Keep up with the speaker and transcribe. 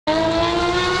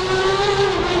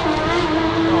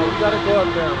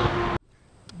up there.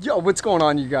 Yo, what's going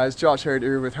on, you guys? Josh Hart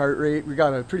here with HartRate. We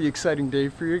got a pretty exciting day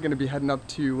for you. Going to be heading up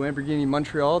to Lamborghini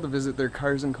Montreal to visit their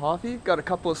Cars and Coffee. Got a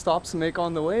couple of stops to make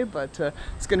on the way, but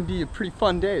it's going to be a pretty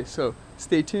fun day. So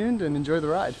stay tuned and enjoy the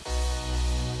ride.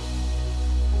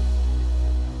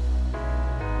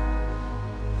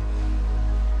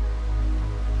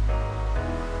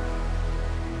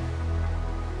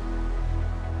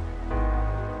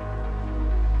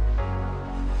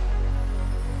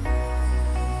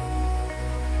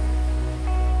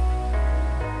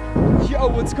 Yo,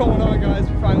 what's going on, guys?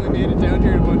 We finally made it down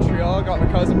here to Montreal. Got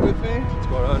my cousin with me. What's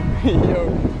going on? Yo,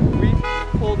 we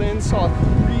pulled in, saw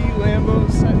 3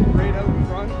 Lambos sitting right out in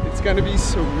front. It's gonna be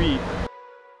sweet.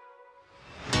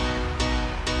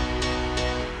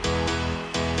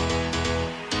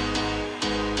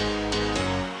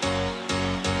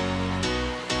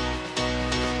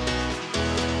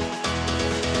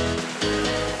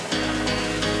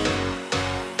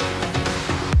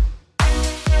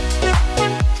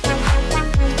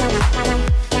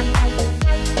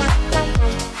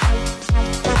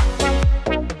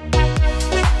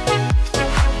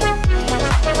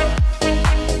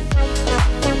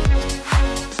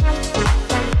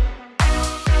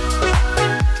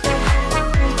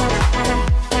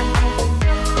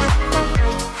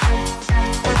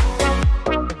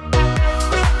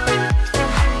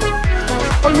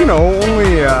 You know,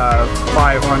 only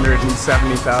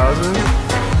 570,000.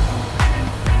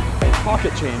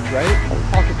 Pocket change, right?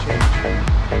 Pocket change.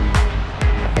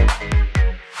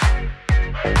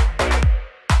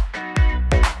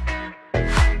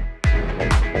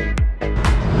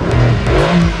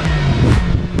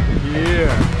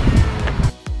 Yeah.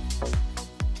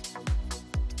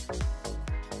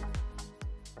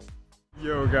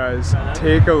 Yo, guys,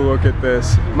 take a look at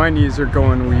this. My knees are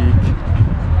going weak.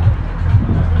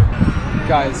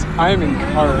 Guys, I am in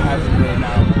car heaven right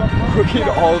now. Look at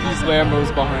all these Lambos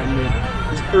behind me.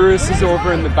 There's Urus is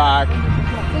over in the back.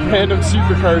 Random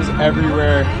supercars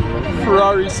everywhere.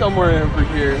 Ferrari somewhere over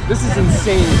here. This is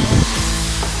insane.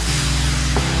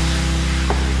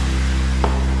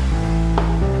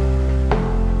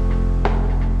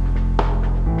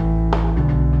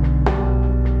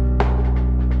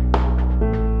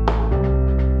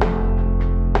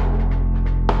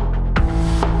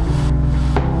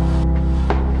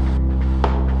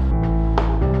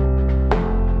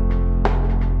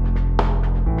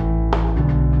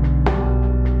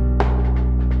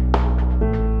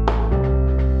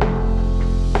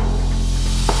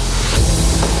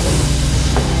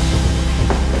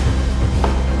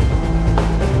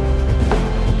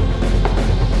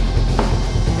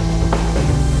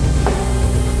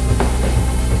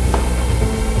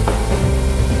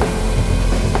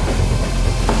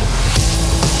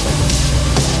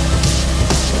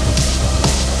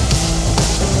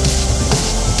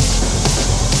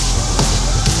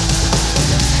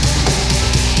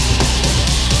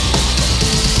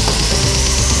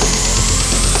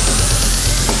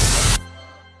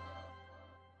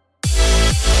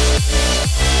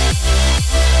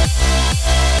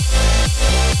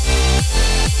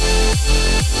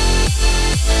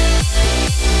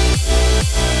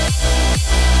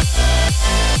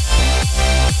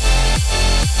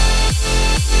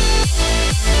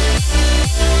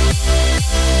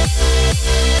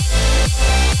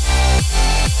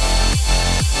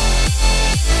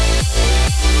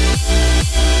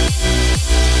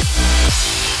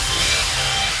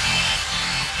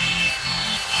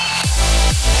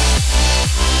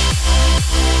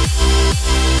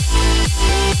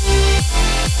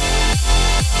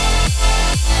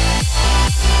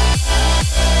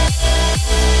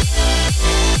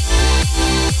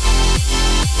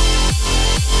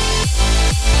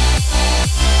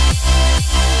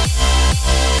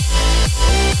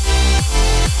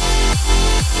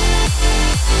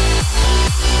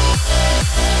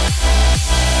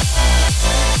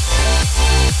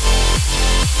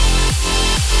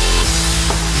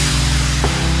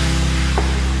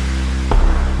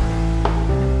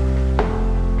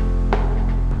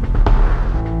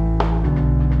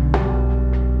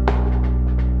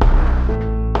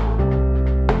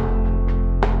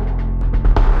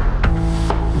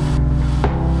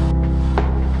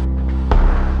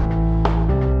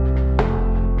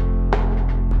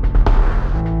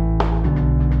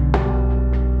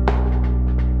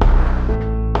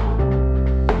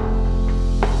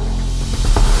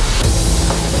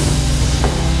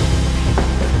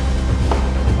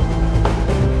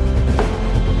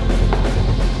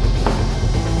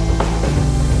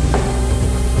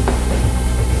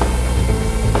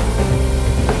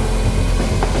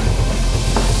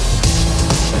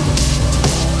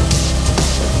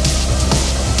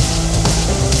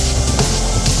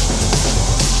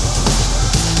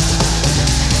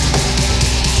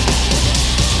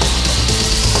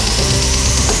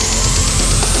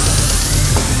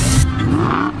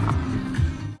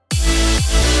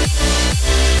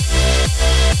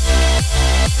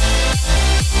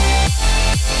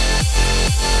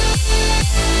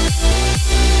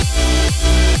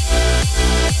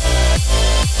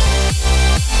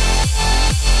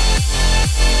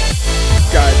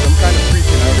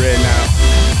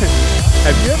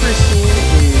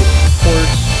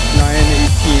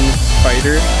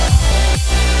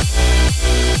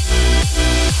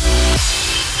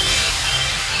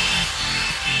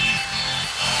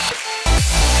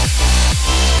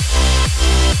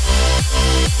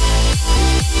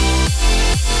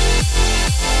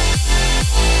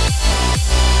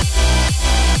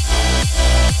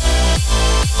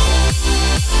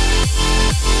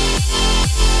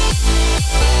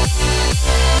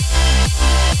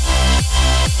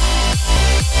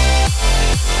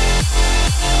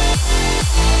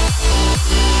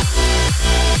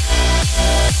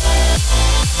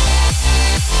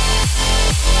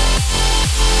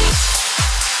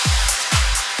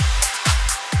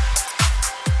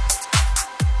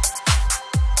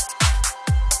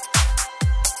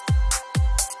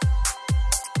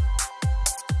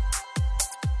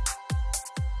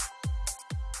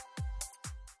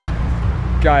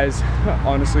 Guys,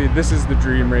 honestly, this is the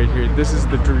dream right here. This is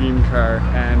the dream car,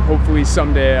 and hopefully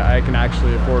someday I can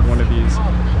actually afford one of these.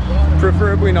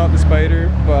 Preferably not the Spider,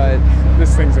 but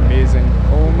this thing's amazing.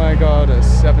 Oh my god, a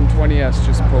 720S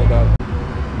just pulled up.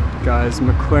 Guys,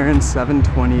 McLaren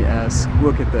 720S.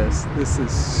 Look at this. This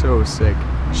is so sick.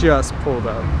 Just pulled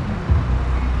up.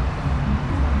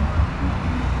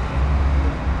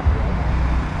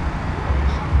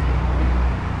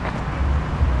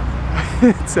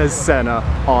 It says Senna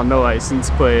on the license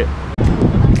plate.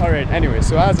 Alright, anyway,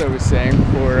 so as I was saying,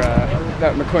 for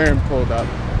that McLaren pulled up,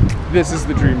 this is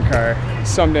the dream car.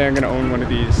 Someday I'm gonna own one of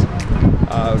these.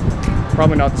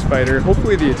 Probably not the Spider,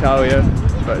 hopefully the Italia,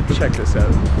 but check this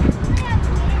out.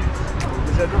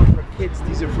 These are not for kids,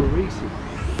 these are for racing.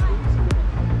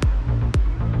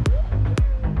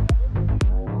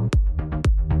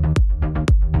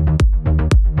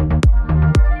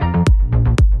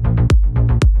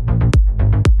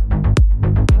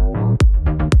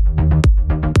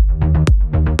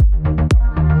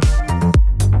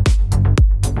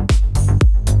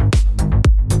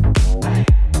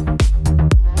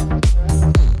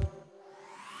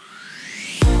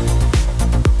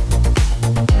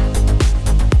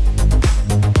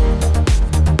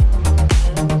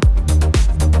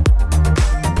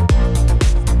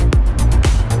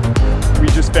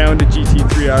 Found a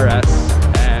GT3 RS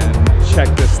and check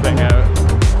this thing out.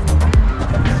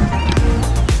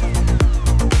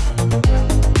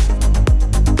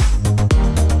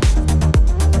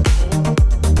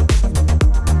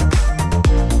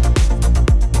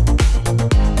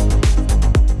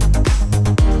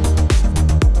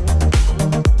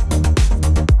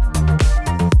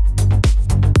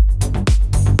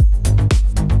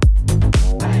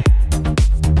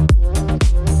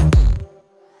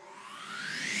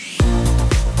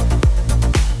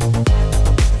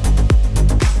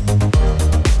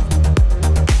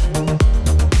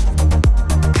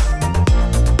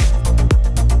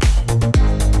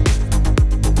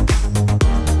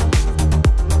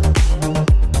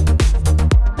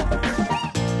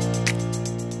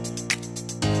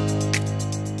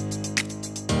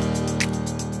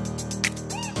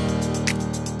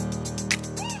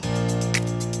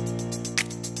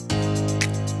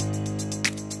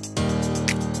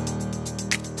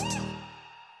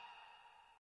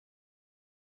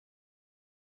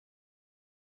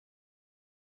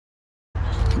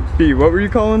 B, what were you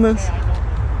calling this?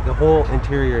 The whole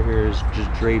interior here is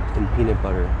just draped in peanut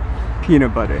butter.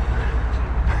 Peanut butter.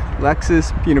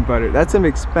 Lexus peanut butter. That's some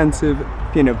expensive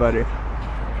peanut butter.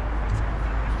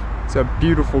 It's a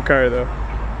beautiful car though.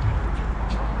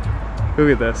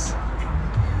 Look at this.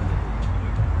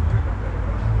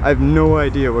 I have no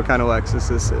idea what kind of Lexus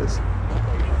this is.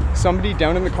 Somebody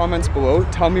down in the comments below,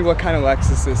 tell me what kind of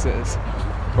Lexus this is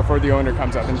before the owner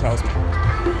comes up and tells me.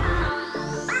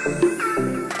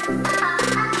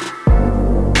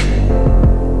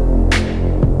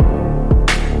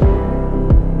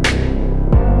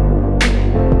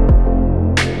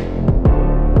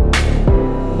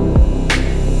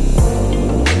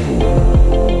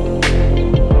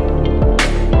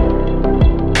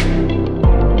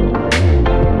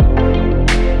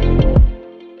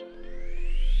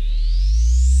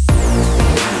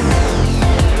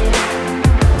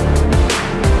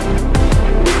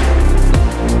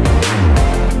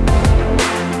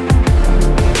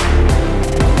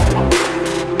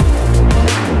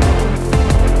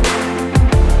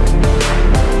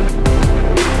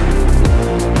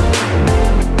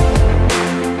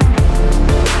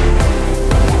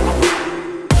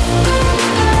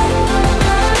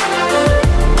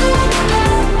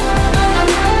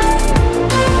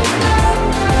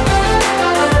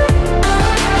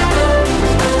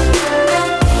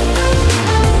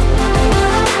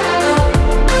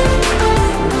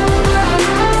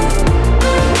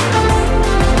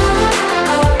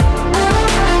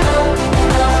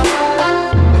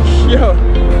 Yo,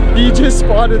 he just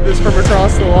spotted this from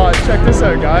across the lot. Check this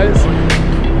out, guys.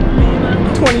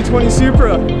 2020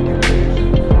 Supra.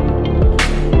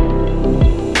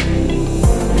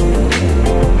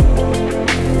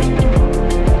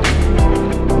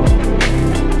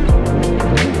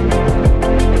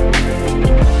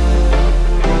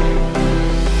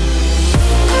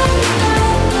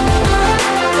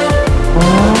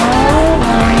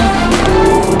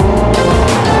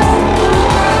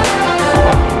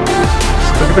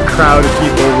 Look at the crowd of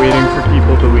people waiting for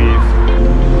people to leave.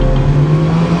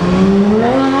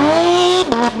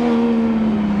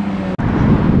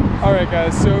 Alright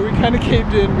guys, so we kind of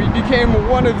caved in. We became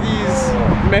one of these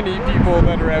many people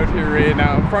that are out here right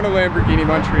now in front of Lamborghini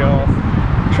Montreal,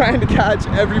 trying to catch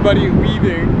everybody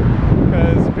leaving,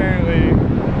 because apparently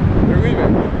they're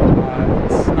leaving.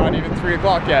 It's not even 3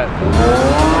 o'clock yet.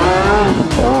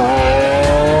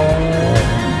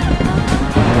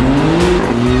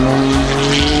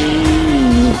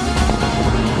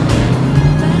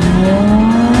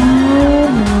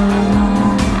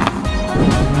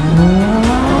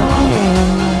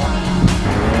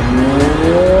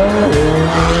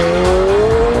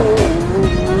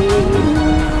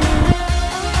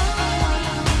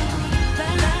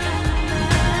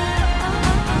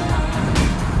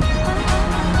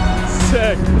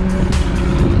 Sick.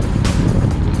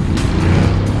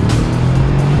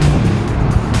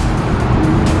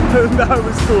 That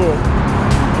was cool.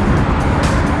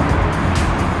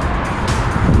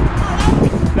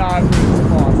 That was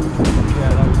awesome.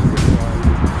 Yeah, that was a good one.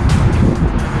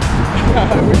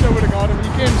 I wish I would have got him. He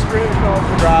came straight across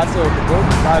the grass over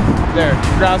there.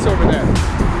 Grass over there.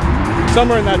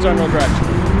 Somewhere in that general direction.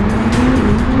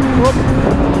 Whoop.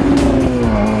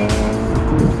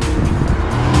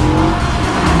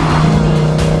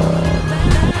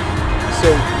 So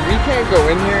we can't go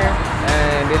in here,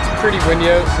 and it's pretty windy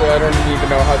out, so I don't even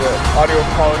know how the audio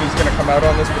quality is going to come out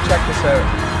on this, but check this out.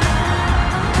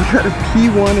 We got a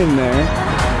P1 in there,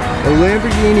 a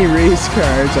Lamborghini race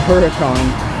car, it's a Huracan,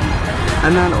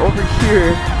 and then over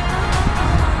here,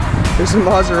 there's a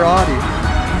Maserati.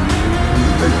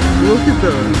 Like, look at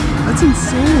those. That's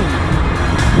insane.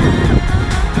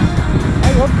 I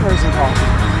love Cars and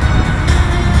Coffee.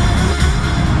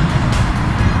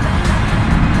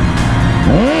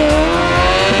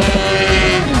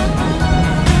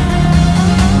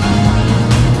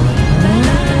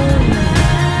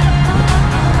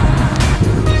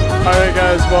 Alright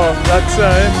guys, well that's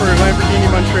it for Lamborghini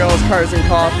Montreal's Cars and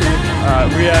Coffee.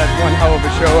 We had one hell of a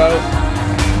show out.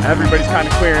 Everybody's kind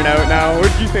of clearing out now.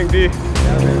 What did you think, D? Yeah,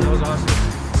 man, that was awesome.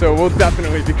 So we'll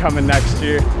definitely be coming next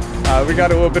year. We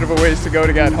got a little bit of a ways to go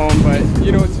to get home, but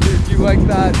you know what to do. If you like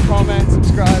that, comment,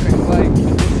 subscribe, and like.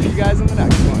 We'll see you guys in the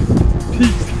next one.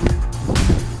 Peace.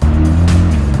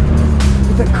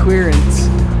 Look at that clearance.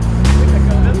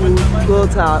 Little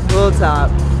top, little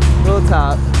top, little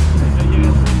top.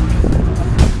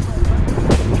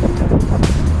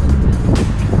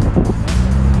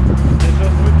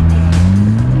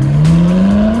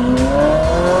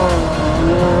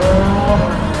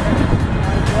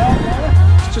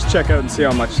 Let's just check out and see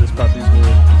how much this puppy's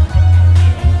worth.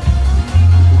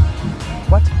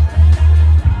 What?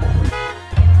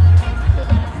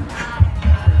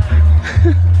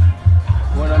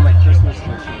 One on my Christmas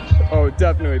list. Oh,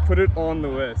 definitely. Put it on the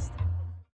list.